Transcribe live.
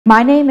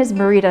My name is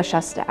Marita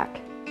Shostak.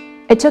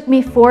 It took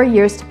me 4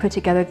 years to put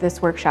together this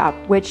workshop,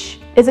 which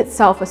is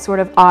itself a sort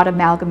of odd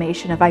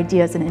amalgamation of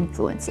ideas and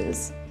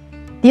influences.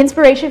 The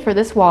inspiration for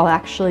this wall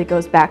actually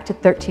goes back to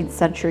 13th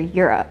century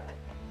Europe.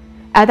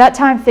 At that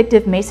time,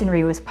 fictive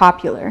masonry was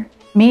popular,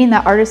 meaning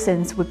that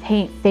artisans would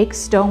paint fake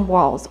stone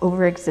walls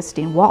over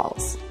existing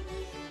walls.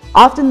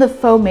 Often the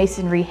faux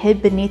masonry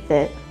hid beneath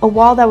it a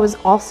wall that was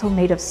also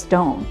made of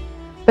stone,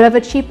 but of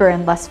a cheaper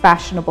and less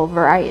fashionable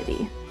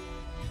variety.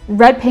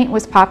 Red paint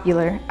was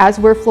popular, as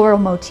were floral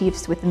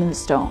motifs within the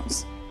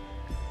stones.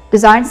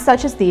 Designs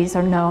such as these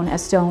are known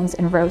as stones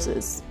and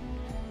roses.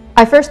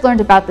 I first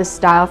learned about this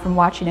style from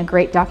watching a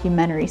great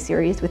documentary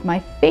series with my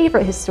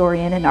favorite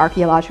historian and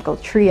archaeological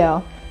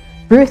trio,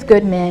 Ruth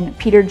Goodman,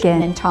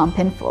 Ginn and Tom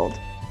Pinfold.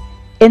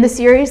 In the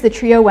series, the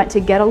trio went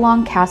to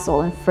Ginn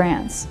Castle in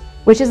France,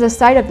 which is the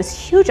site of this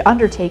huge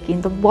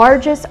undertaking, the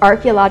largest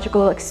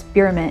archaeological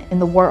experiment in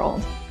the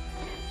world.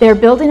 They're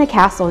building a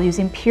castle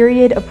using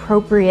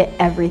period-appropriate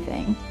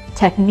everything.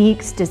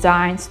 Techniques,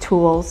 designs,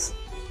 tools,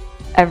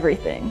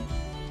 everything.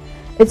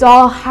 It's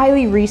all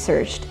highly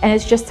researched, and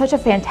it's just such a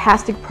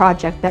fantastic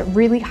project that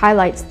really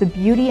highlights the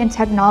beauty and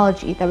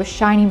technology that was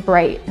shining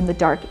bright in the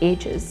Dark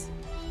Ages.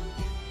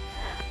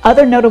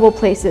 Other notable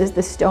places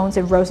the stones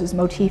and roses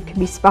motif can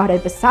be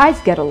spotted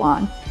besides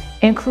Ginn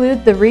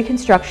include the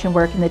reconstruction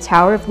work in the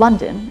Tower of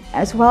London,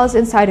 as well as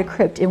inside a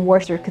crypt in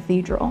Worcester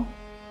Cathedral.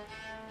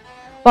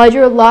 While I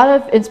drew a lot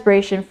of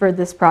inspiration for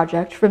this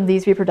project from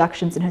these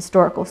reproductions and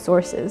historical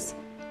sources,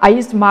 I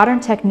used modern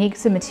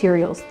techniques and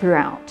materials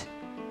throughout.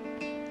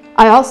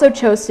 I also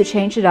chose to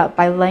change it up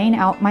by laying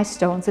out my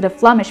stones in a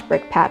Flemish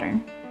brick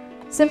pattern,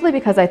 simply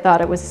because I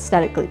thought it was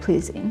aesthetically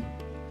pleasing.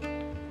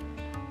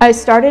 I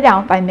started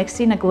out by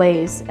mixing a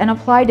glaze and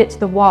applied it to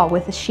the wall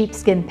with a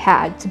sheepskin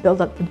pad to build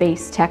up the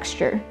base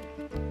texture.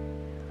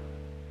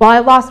 While I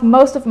lost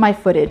most of my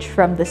footage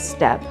from this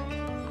step,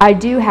 I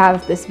do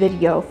have this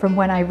video from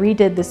when I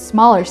redid this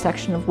smaller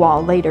section of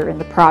wall later in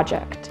the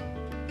project.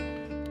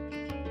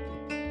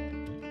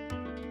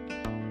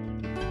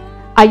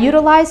 I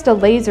utilized a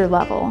laser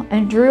level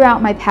and drew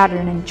out my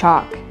pattern in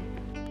chalk.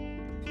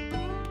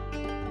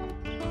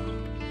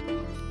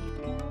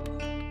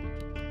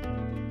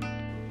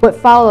 What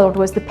followed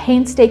was the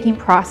painstaking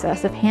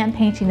process of hand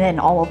painting in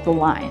all of the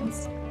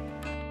lines.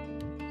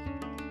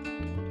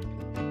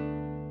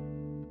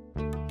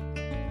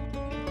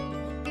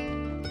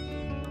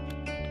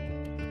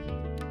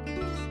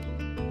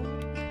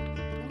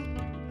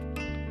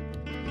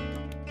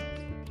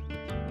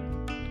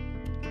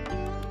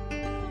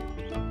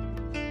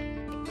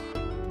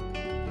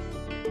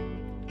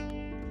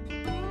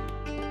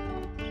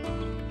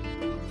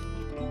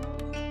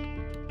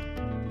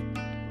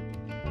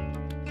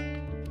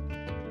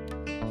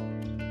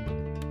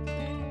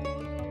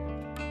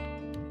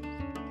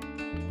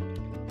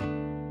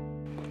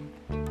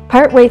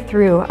 Partway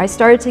through, I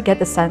started to get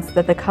the sense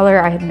that the color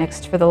I had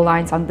mixed for the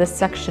lines on this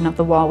section of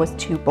the wall was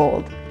too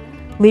bold,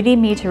 leading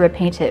me to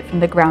repaint it from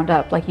the ground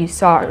up like you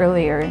saw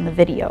earlier in the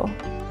video.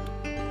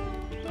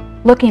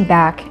 Looking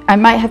back, I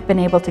might have been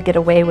able to get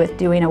away with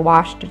doing a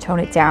wash to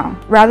tone it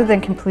down, rather than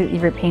completely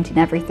repainting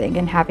everything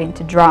and having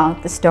to draw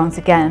the stones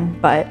again,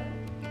 but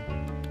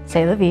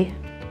c'est la vie.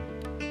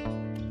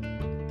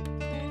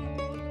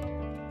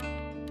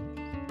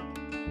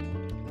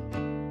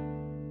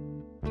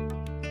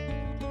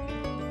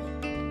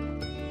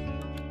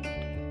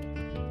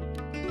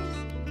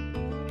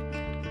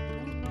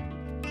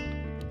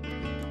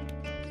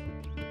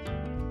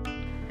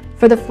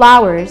 For the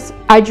flowers,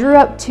 I drew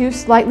up 2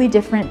 slightly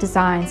different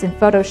designs in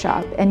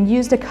Photoshop and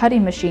used a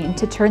cutting machine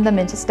to turn them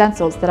into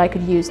stencils that I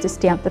could use to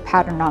stamp the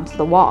pattern onto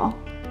the wall.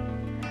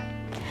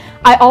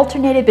 I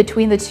alternated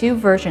between the 2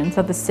 versions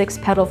of the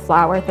 6-petal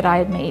flower that I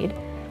had made,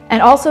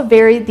 and also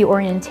varied the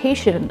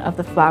orientation of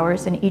the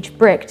flowers in each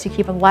brick to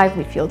keep a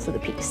lively feel to the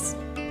piece.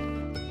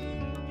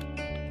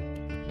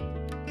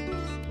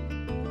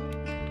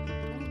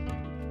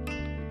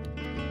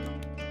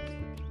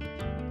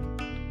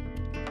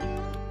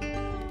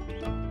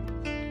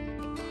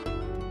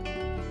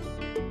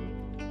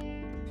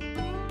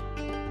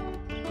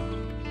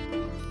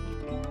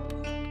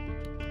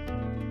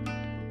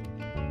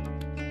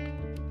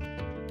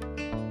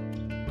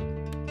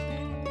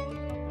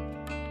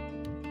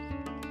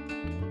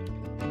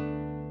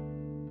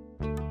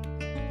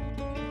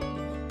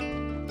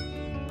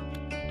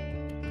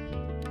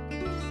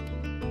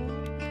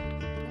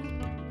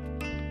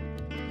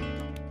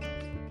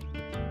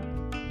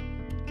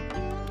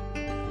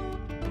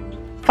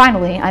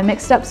 Finally, I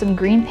mixed up some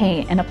green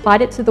paint and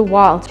applied it to the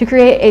wall to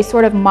create a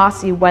sort of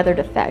mossy weathered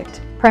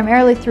effect,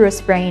 primarily through a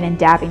spraying and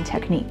dabbing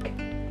technique.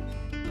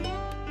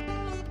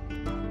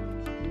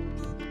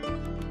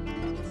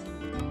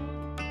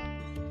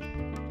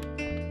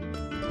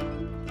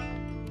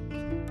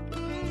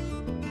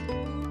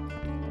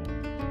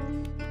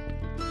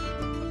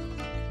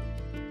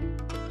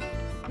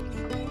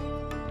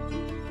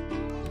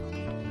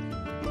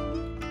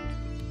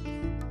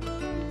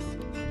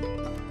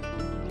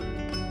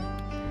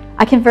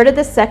 I converted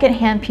this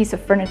second-hand piece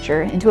of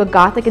furniture into a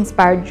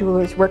Gothic-inspired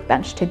jeweler's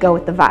workbench to go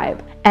with the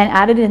vibe, and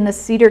added in the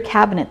cedar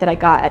cabinet that I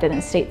got at an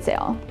estate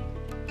sale.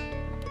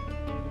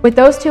 With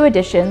those two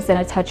additions and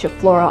a touch of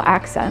floral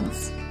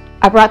accents,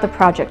 I brought the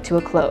project to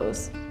a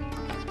close.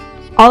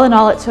 All in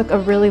all, it took a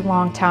really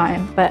long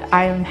time, but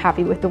I am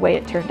happy with the way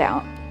it turned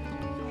out.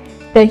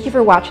 Thank you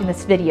for watching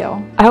this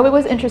video. I hope it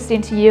was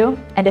interesting to you,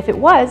 and if it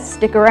was,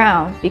 stick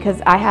around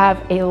because I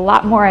have a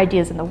lot more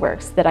ideas in the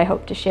works that I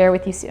hope to share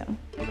with you soon.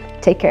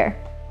 Take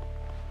care.